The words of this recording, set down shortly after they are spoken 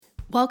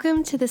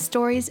Welcome to the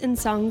Stories and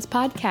Songs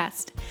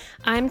podcast.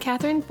 I'm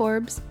Katherine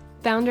Forbes,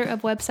 founder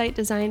of website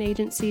design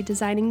agency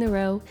Designing the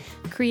Row,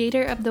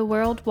 creator of the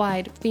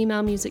worldwide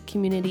female music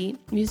community,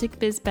 Music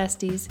Biz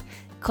Besties,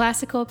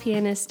 classical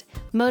pianist,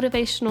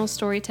 motivational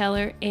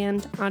storyteller,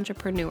 and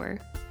entrepreneur.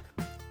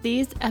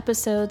 These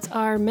episodes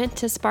are meant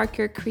to spark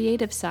your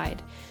creative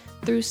side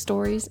through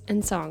stories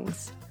and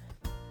songs.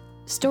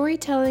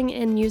 Storytelling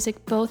and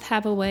music both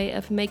have a way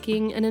of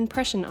making an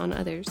impression on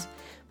others,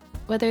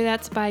 whether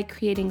that's by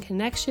creating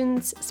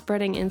connections,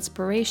 spreading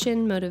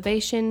inspiration,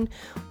 motivation,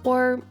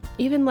 or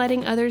even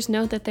letting others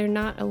know that they're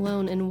not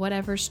alone in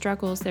whatever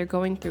struggles they're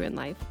going through in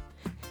life.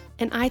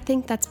 And I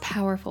think that's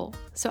powerful.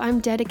 So I'm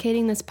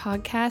dedicating this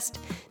podcast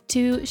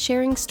to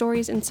sharing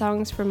stories and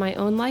songs from my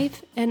own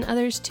life and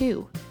others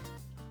too.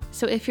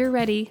 So if you're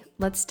ready,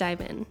 let's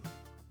dive in.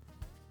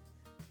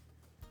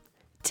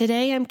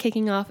 Today, I'm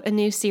kicking off a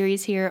new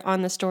series here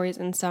on the Stories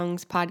and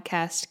Songs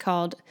podcast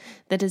called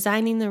the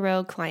Designing the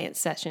Row Client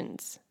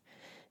Sessions.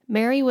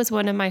 Mary was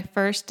one of my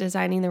first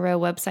Designing the Row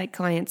website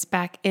clients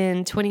back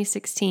in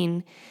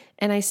 2016,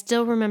 and I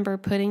still remember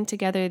putting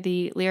together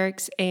the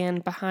lyrics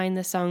and behind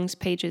the songs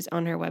pages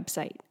on her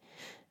website.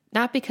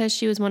 Not because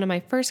she was one of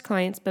my first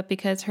clients, but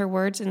because her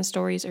words and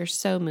stories are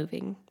so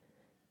moving.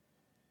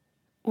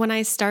 When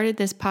I started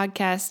this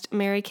podcast,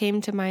 Mary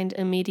came to mind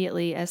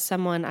immediately as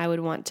someone I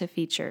would want to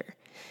feature.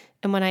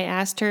 And when I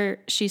asked her,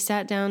 she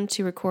sat down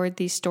to record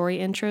these story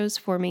intros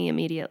for me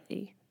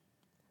immediately.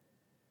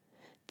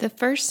 The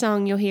first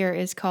song you'll hear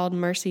is called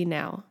Mercy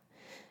Now.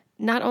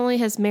 Not only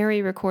has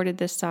Mary recorded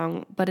this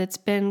song, but it's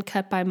been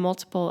cut by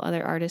multiple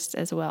other artists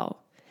as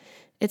well.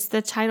 It's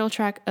the title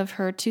track of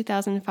her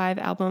 2005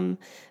 album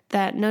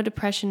that No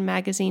Depression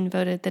magazine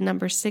voted the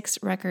number 6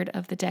 record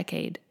of the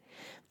decade.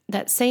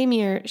 That same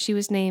year, she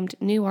was named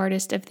New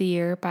Artist of the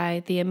Year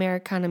by the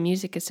Americana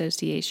Music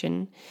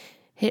Association,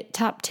 hit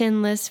top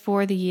 10 lists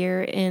for the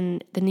year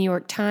in the New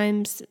York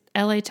Times,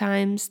 LA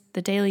Times,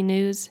 the Daily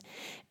News,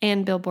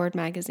 and Billboard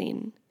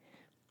magazine.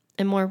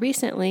 And more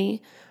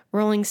recently,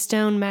 Rolling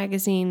Stone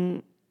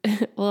magazine,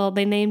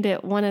 they named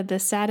it one of the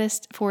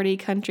saddest 40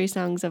 country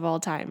songs of all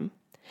time.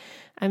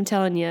 I'm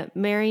telling you,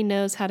 Mary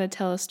knows how to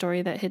tell a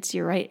story that hits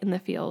you right in the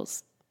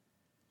feels.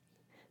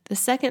 The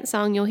second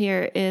song you'll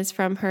hear is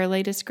from her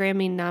latest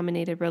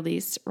Grammy-nominated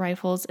release,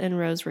 Rifles and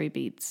Rosary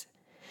Beads.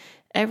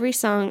 Every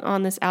song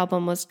on this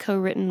album was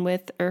co-written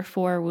with or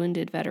for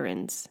wounded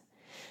veterans.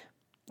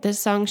 The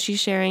song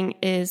she's sharing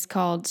is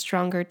called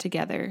Stronger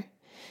Together.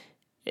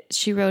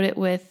 She wrote it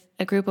with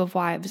a group of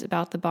wives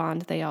about the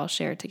bond they all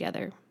share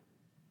together.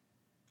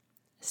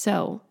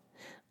 So,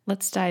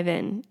 let's dive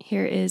in.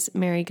 Here is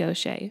Mary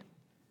Gauthier.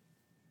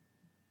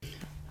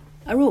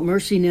 I wrote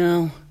Mercy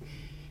Now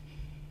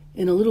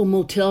in a little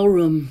motel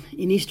room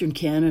in eastern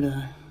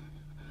Canada,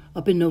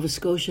 up in Nova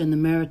Scotia in the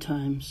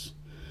Maritimes.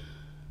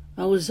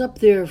 I was up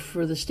there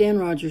for the Stan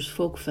Rogers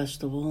Folk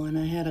Festival, and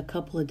I had a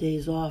couple of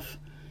days off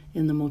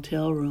in the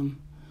motel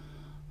room.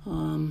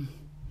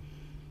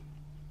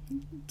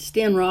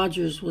 Stan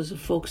Rogers was a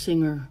folk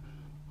singer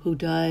who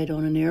died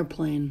on an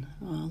airplane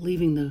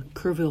leaving the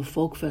Kerrville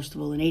Folk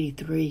Festival in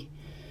 '83,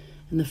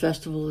 and the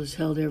festival is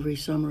held every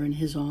summer in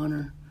his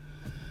honor.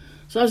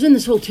 So I was in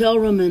this hotel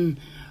room in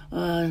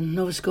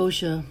Nova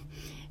Scotia,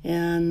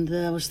 and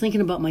I was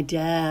thinking about my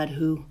dad,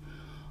 who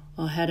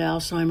had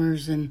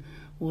Alzheimer's and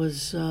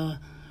was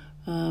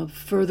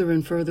further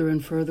and further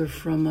and further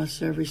from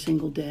us every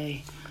single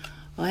day.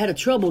 I had a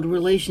troubled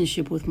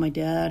relationship with my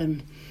dad,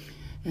 and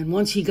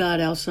once he got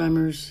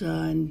Alzheimer's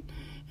and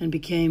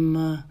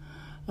became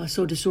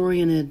so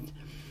disoriented,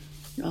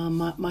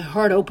 my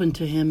heart opened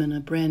to him in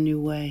a brand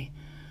new way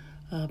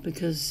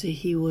because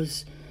he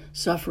was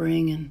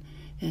suffering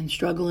and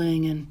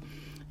struggling,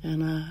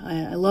 and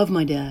I love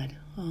my dad,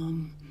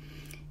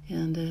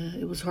 and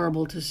it was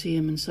horrible to see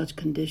him in such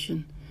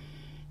condition.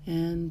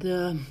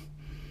 And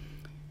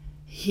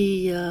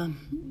he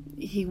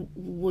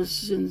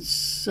was in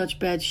such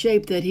bad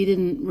shape that he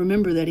didn't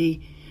remember that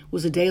he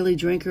was a daily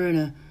drinker and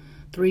a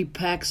 3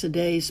 packs a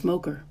day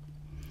smoker.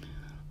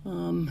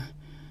 And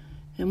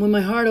when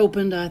my heart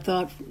opened, I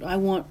thought, I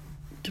want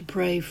to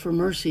pray for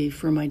mercy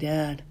for my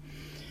dad.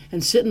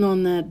 And sitting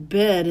on that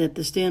bed at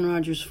the Stan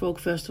Rogers Folk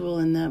Festival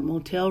in that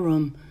motel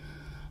room,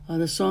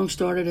 the song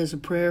started as a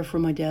prayer for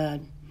my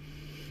dad.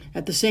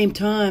 At the same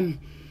time,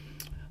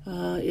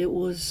 it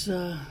was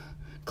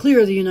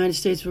clear the United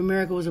States of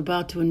America was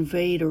about to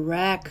invade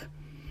Iraq.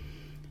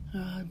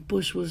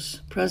 Bush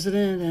was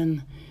president,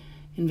 and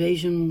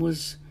invasion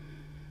was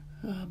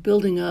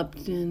building up,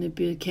 and it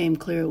became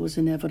clear it was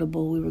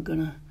inevitable. We were going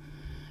to,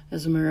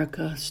 as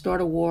America, start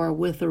a war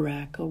with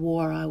Iraq, a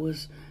war I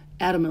was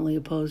adamantly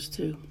opposed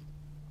to.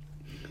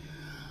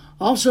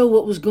 Also,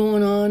 what was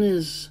going on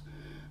is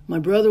my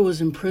brother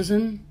was in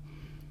prison,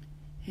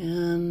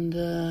 and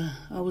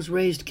I was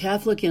raised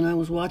Catholic, and I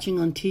was watching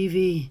on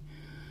TV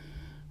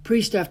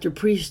priest after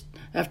priest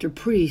after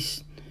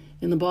priest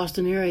in the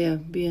Boston area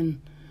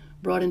being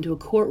brought into a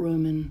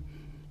courtroom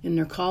in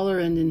their collar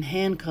and in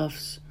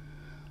handcuffs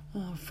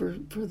for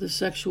the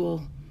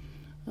sexual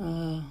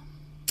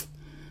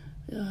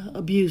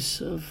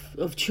abuse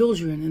of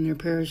children in their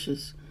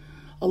parishes.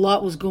 A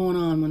lot was going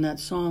on when that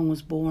song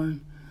was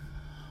born.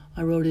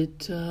 I wrote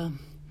it in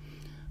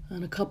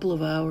a couple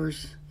of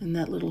hours in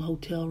that little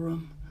hotel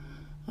room.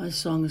 This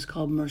song is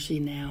called Mercy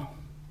Now.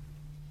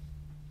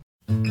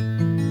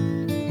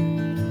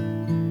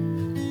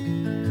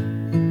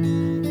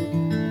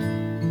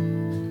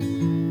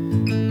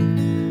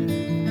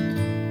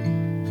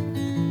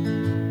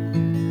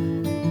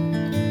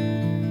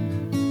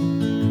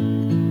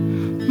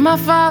 My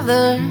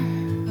father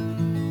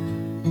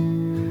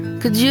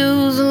could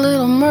use a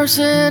little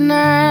mercy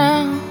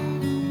now.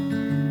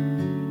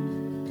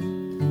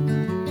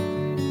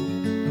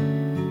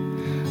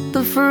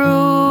 The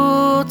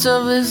fruits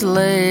of his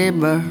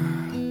labor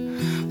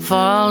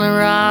falling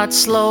right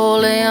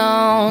slowly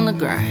on the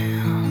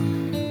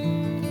ground.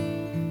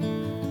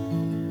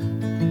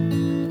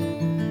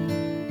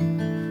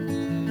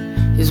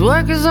 His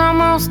work is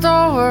almost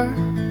over.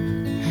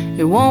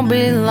 It won't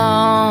be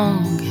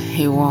long.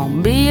 He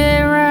won't be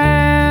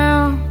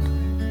around.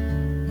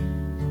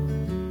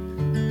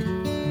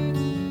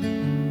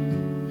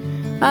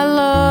 I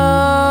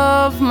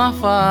love my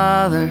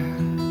father.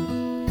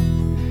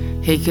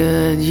 He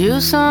could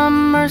use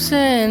some mercy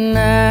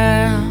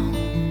now.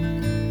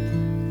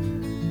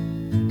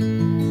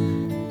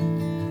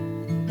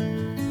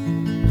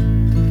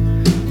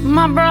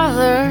 My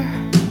brother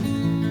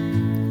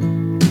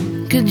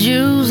could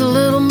use a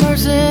little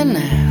mercy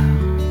now.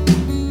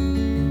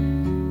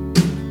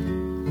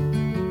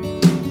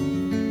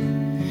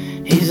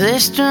 He's a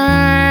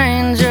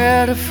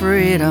stranger to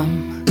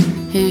freedom.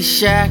 He's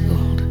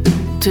shackled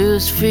to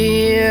his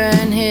fear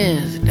and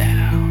his doubt.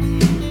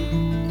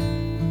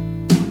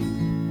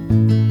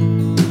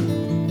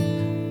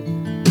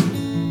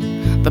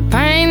 The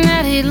pain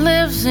that he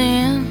lives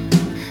in,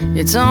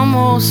 it's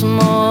almost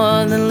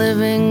more than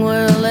living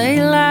will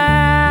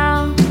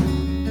allow.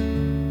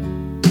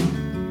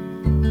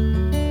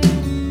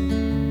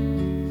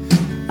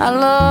 I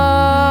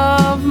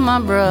love my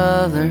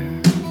brother.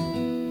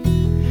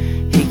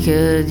 He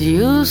could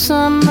use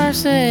some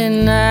mercy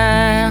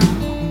now.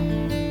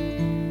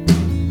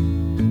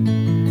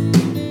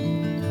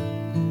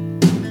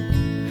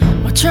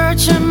 My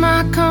church and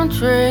my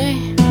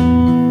country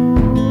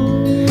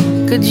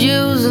could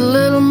use a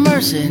little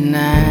mercy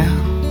now.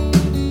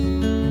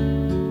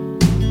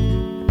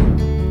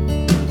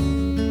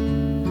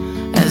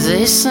 As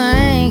they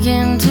sink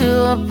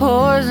into a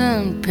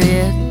poison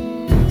pit,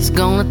 it's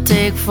gonna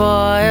take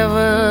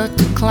forever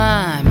to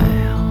climb out.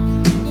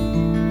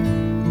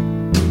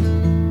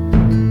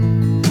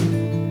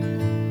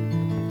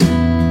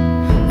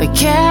 They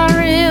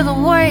carry the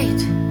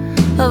weight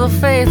of the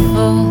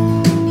faithful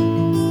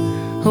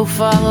who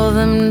follow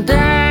them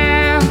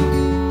down.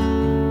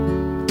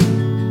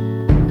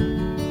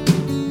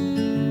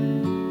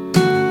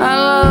 I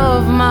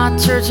love my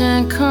church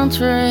and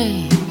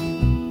country.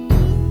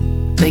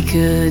 They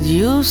could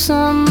use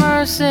some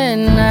mercy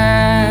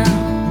now.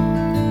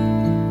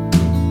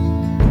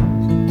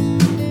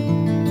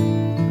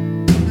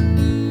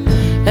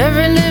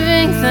 Every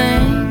living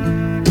thing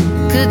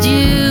could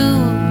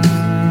use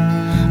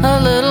a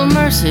little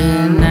mercy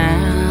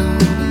now.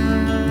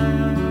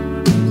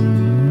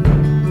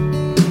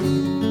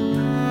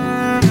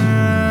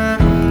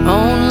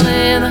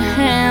 Only the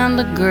hand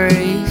of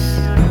grace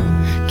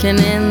can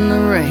end the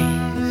race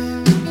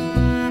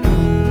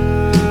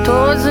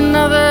towards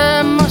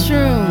another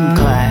mushroom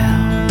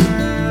cloud.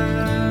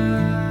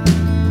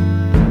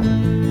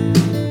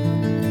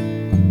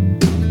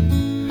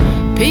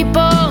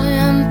 People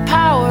in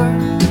power,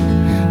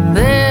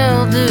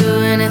 they'll do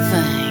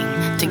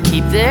anything to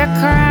keep their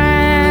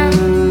crown.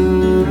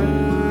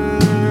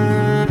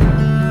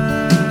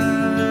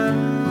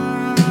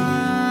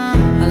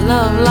 I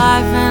love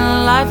life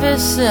and life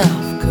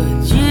itself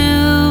could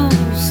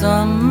use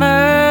some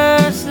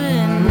mercy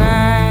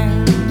now.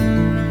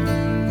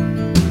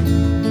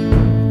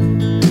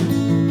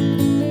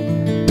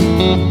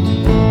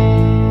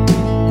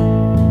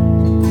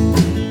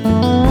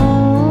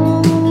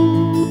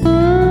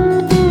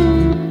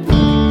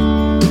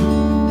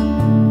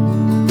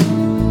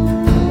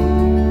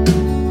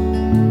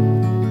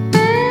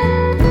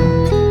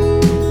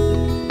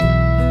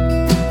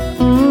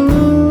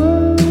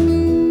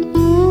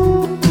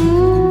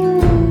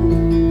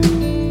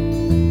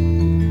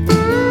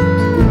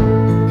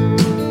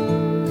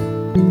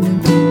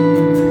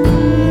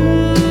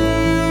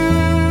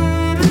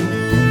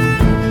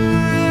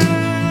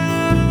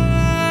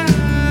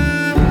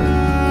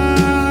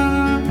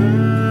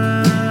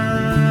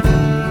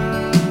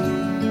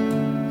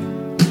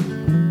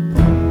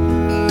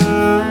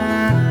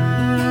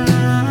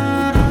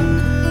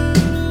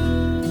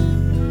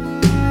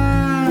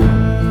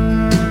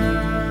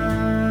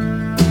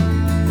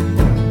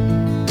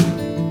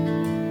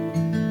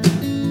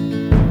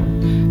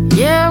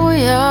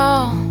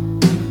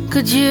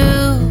 Could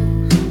use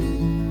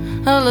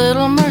a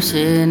little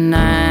mercy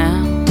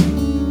now.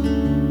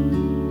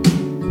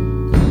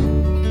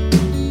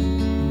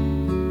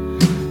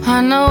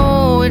 I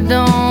know we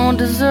don't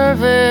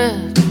deserve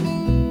it,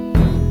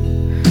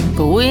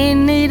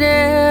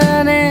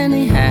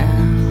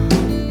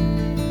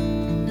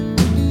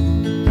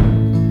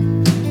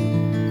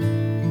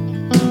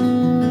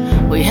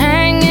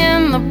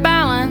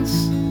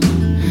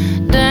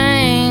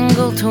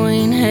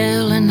 between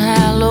hell and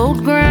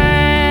hallowed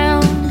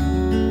ground.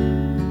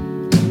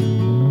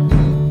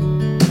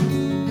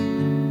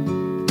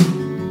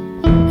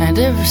 And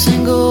every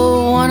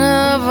single one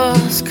of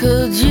us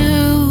could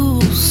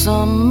use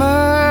some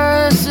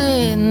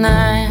mercy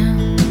now.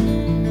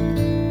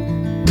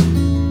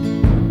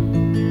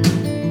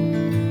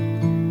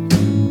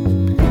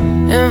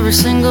 Every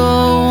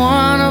single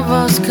one of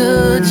us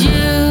could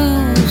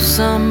use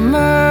some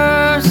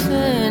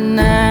mercy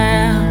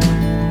now.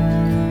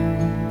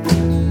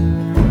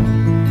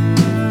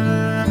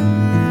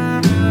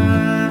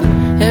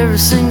 Every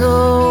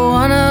single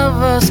one of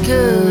us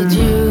could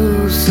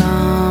use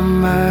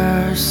some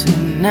mercy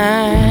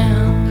now.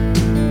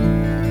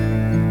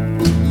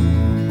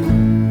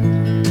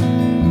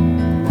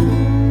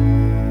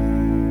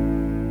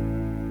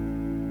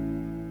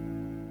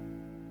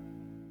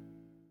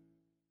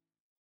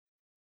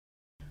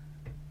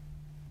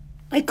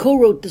 I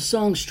co-wrote the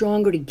song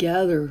Stronger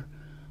Together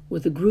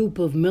with a group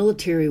of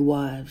military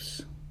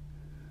wives.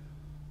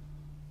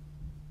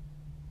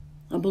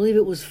 I believe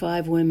it was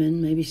 5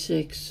 women, maybe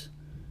 6,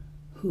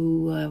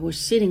 who were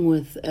sitting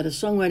at a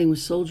Songwriting with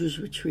Soldiers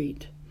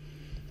retreat.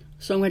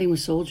 Songwriting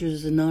with Soldiers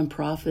is a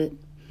nonprofit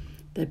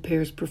that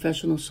pairs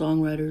professional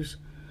songwriters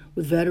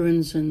with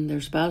veterans and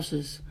their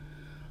spouses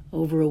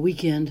over a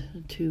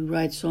weekend to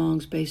write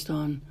songs based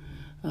on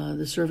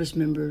the service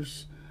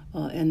members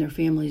and their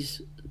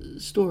families'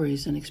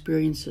 stories and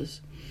experiences.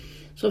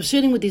 So I'm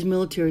sitting with these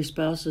military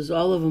spouses.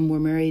 All of them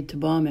were married to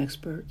bomb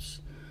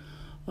experts.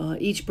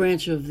 Each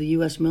branch of the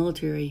U.S.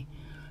 military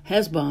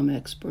has bomb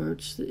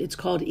experts. It's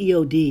called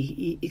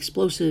EOD,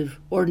 Explosive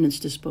Ordnance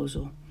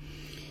Disposal.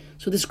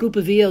 So this group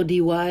of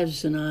EOD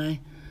wives and I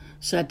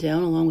sat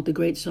down along with the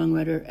great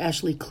songwriter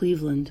Ashley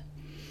Cleveland,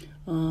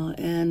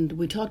 and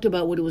we talked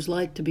about what it was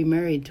like to be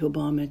married to a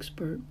bomb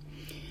expert.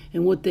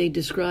 And what they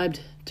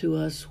described to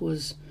us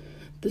was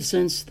the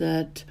sense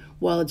that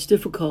while it's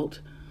difficult,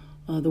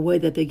 the way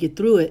that they get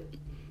through it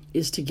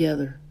is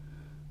together.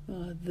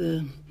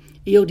 The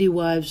EOD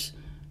wives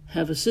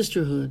have a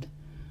sisterhood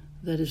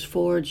that is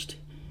forged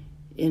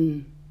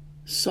in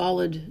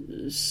solid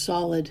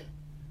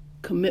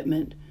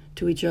commitment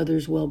to each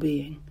other's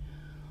well-being.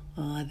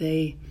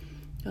 They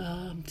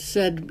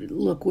said,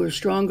 look, we're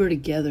stronger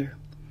together.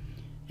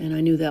 And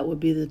I knew that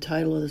would be the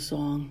title of the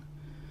song.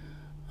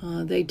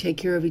 They take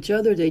care of each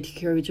other, they take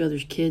care of each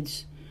other's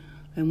kids.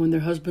 And when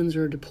their husbands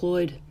are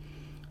deployed,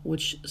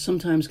 which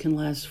sometimes can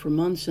last for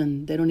months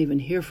and they don't even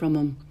hear from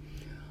them,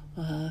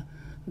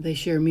 they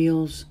share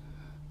meals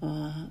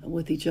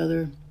with each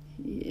other.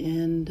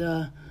 And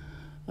the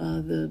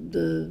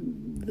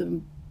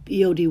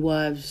EOD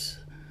wives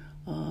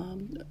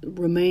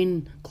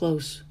remain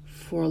close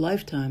for a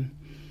lifetime.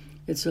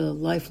 It's a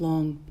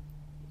lifelong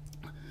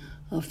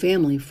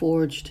family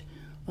forged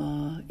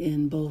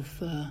in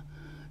both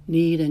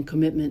need and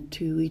commitment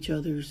to each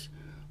other's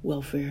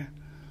welfare.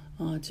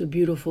 It's a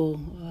beautiful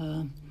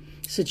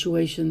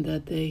situation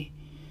that they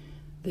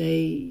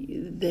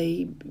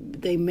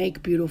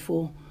make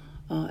beautiful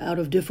out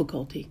of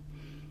difficulty.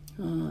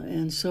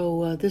 And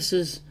so this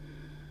is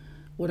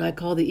what I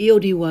call the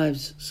EOD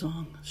Wives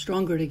song,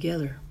 Stronger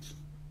Together.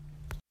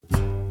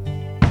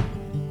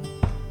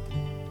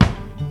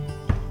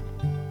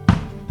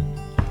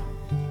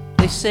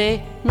 They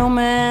say no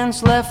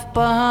man's left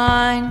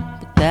behind,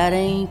 but that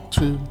ain't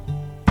true.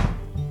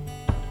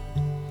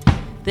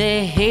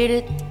 They hate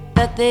it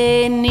that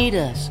they need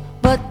us,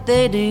 but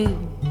they do.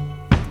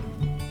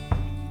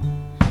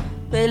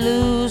 They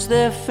lose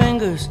their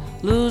fingers,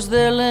 lose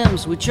their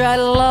limbs. We try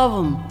to love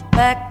them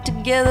back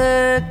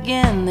together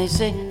again. They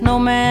say no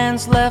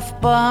man's left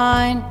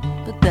behind,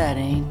 but that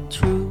ain't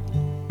true.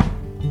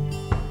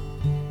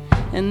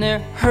 And they're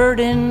hurt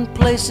in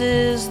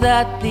places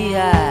that the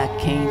eye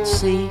can't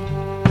see.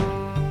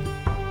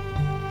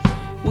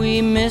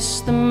 We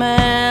miss the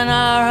man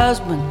our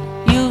husband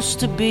used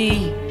to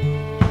be.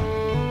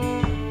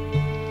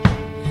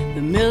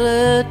 The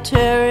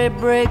military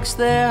breaks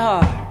their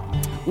heart.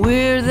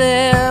 We're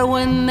there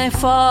when they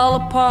fall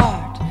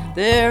apart.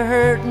 They're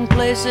hurt in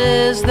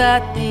places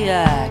that the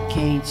eye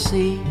can't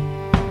see.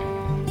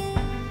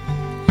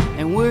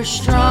 And we're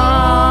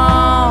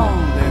stronger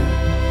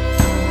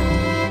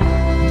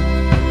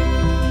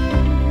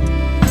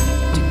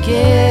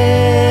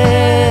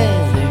together.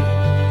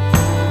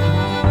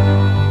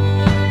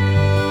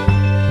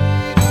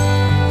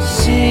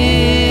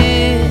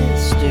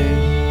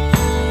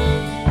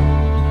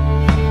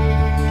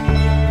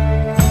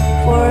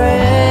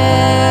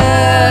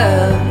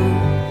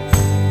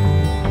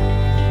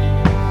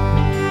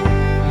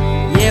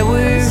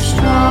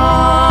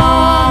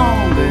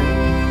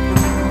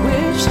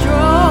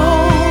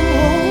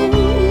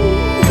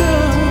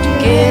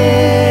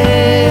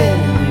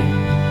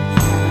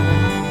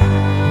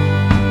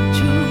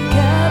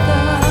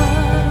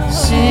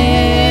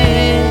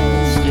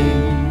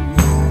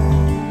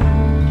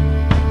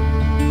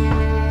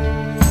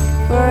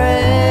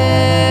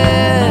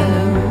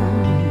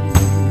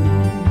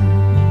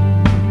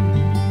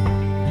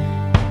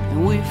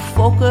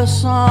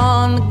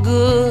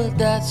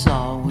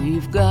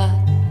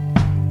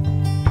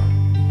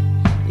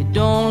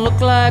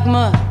 like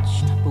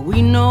much, but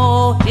we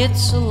know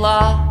it's a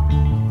lot.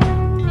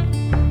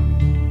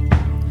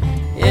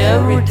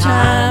 Every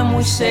time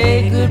we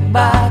say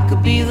goodbye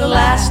could be the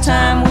last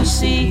time we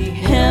see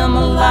him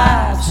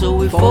alive. So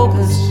we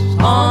focus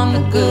on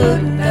the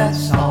good,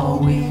 that's all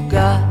we've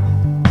got.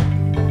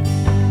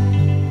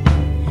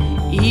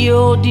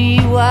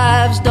 EOD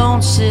wives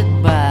don't sit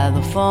by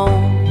the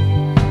phone.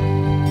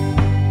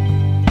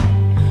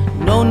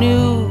 No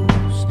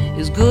news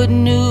is good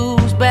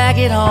news back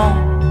at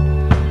home.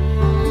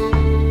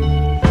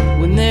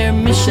 When they're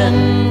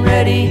mission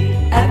ready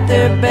at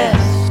their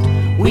best,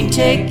 we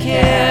take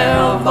care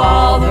of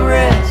all the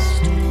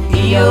rest.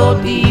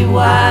 EOD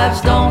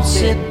wives don't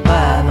sit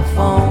by the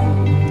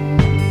phone.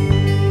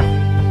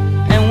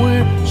 And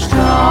we're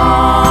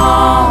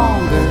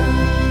stronger,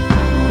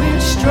 we're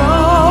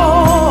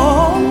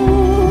stronger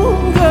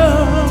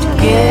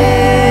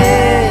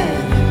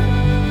together,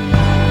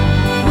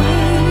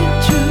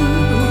 we're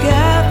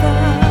together,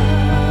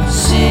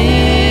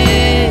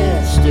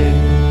 sister,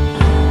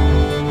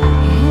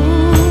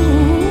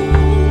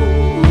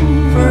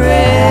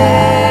 forever.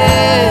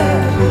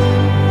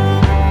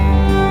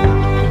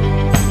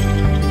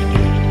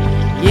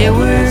 Yeah,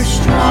 we're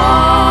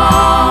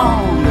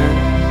stronger,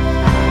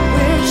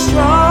 we're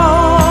stronger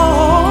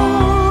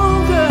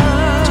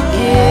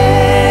together,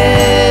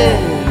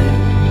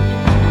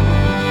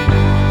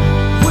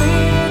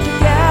 we're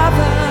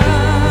together,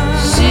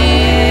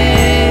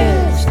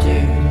 sister,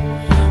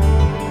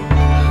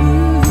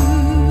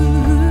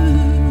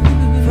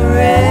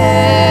 forever.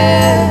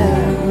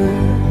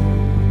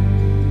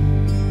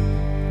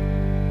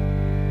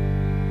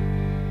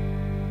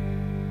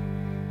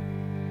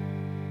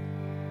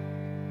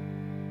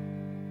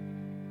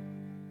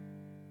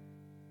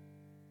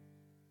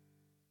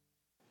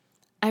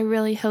 I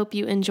really hope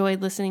you enjoyed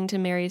listening to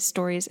Mary's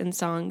stories and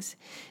songs.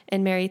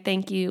 And Mary,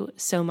 thank you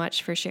so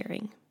much for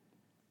sharing.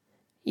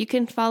 You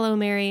can follow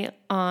Mary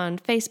on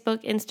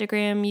Facebook,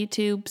 Instagram,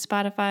 YouTube,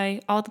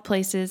 Spotify, all the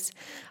places.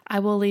 I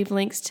will leave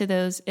links to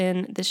those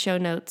in the show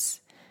notes.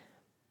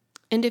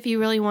 And if you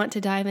really want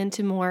to dive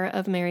into more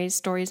of Mary's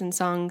stories and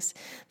songs,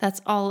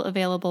 that's all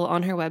available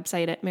on her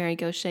website at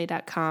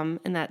marygauthier.com,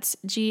 and that's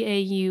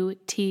GAUTHIER.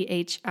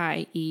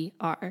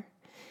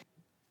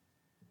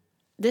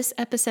 This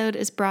episode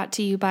is brought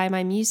to you by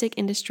my Music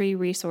Industry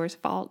Resource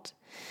Vault.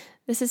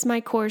 This is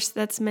my course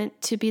that's meant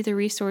to be the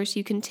resource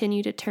you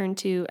continue to turn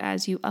to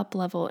as you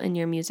up-level in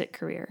your music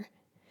career.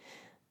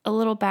 A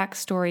little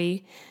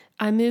backstory: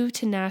 I moved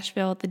to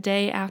Nashville the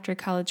day after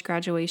college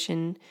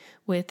graduation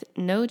with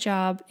no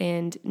job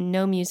and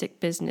no music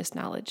business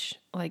knowledge,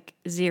 like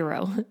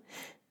zero.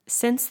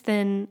 Since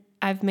then,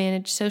 I've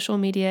managed social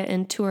media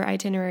and tour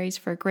itineraries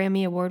for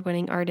Grammy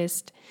Award-winning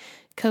artists,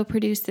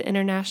 co-produced the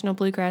International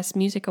Bluegrass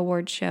Music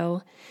Awards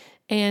show,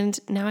 and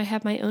now I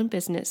have my own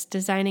business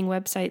designing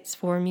websites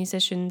for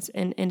musicians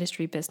and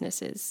industry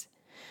businesses.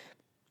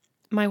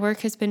 My work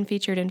has been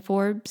featured in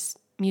Forbes,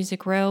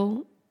 Music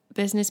Row,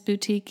 Business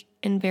Boutique,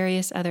 and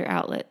various other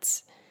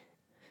outlets.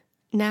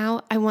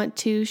 Now I want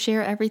to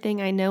share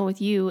everything I know with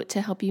you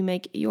to help you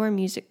make your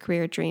music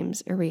career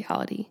dreams a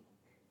reality.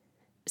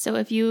 So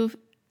if you've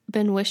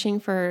been wishing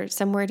for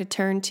somewhere to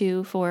turn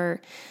to for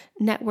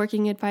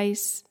networking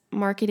advice,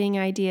 marketing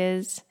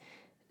ideas,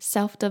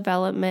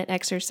 self-development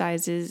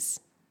exercises,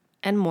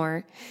 and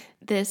more,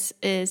 this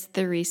is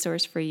the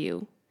resource for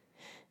you.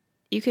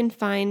 You can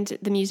find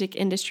the Music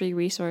Industry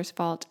Resource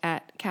Vault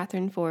at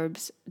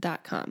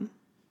katherineforbes.com.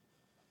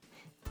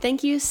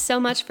 Thank you so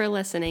much for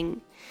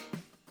listening.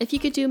 If you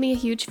could do me a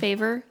huge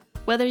favor,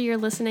 whether you're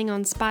listening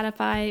on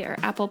Spotify or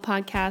Apple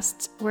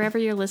Podcasts, wherever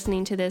you're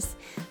listening to this,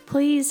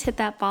 please hit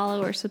that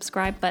follow or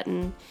subscribe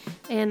button.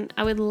 And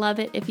I would love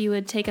it if you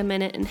would take a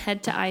minute and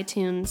head to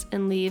iTunes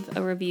and leave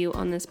a review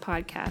on this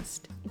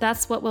podcast.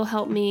 That's what will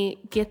help me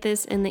get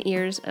this in the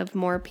ears of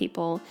more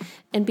people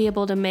and be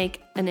able to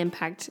make an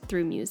impact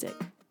through music.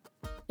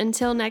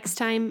 Until next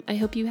time, I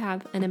hope you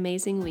have an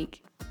amazing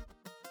week.